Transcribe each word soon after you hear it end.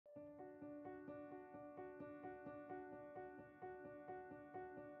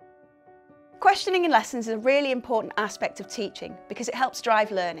Questioning in lessons is a really important aspect of teaching because it helps drive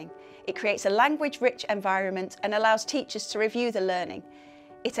learning. It creates a language-rich environment and allows teachers to review the learning.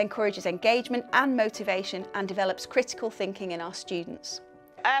 It encourages engagement and motivation and develops critical thinking in our students.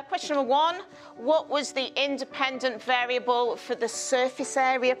 Question number 1, what was the independent variable for the surface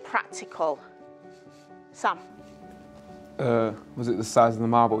area practical? Sam? Was it the size of the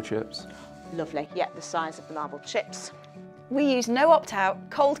marble chips? Lovely, yeah, the size of the marble chips. We use no opt-out,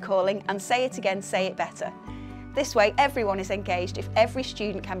 cold calling and say it again, say it better. This way everyone is engaged if every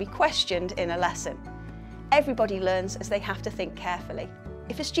student can be questioned in a lesson. Everybody learns as they have to think carefully.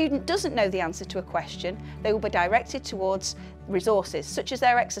 If a student doesn't know the answer to a question, they will be directed towards resources such as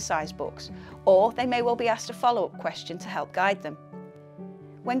their exercise books, or they may well be asked a follow-up question to help guide them.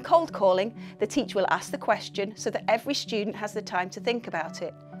 When cold calling, the teacher will ask the question so that every student has the time to think about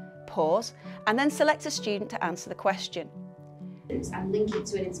it, pause, and then select a student to answer the question. And link it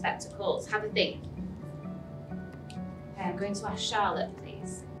to an inspector course. Have a think. Okay, I'm going to ask Charlotte,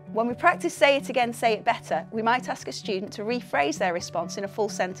 please. When we practice say it again, say it better, we might ask a student to rephrase their response in a full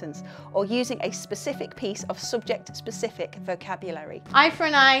sentence or using a specific piece of subject-specific vocabulary. I for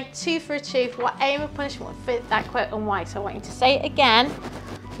an eye, 2 for a tooth. What aim of punishment would fit that quote and why? So I want you to say it again.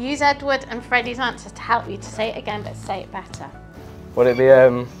 Use Edward and Freddie's answers to help you to say it again, but say it better. Would it be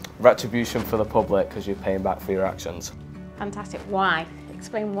retribution for the public because you're paying back for your actions? Fantastic. Why?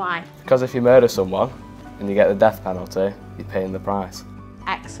 Explain why. Because if you murder someone and you get the death penalty, you're paying the price.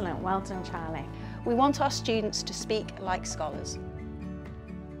 Excellent. Well done, Charlie. We want our students to speak like scholars.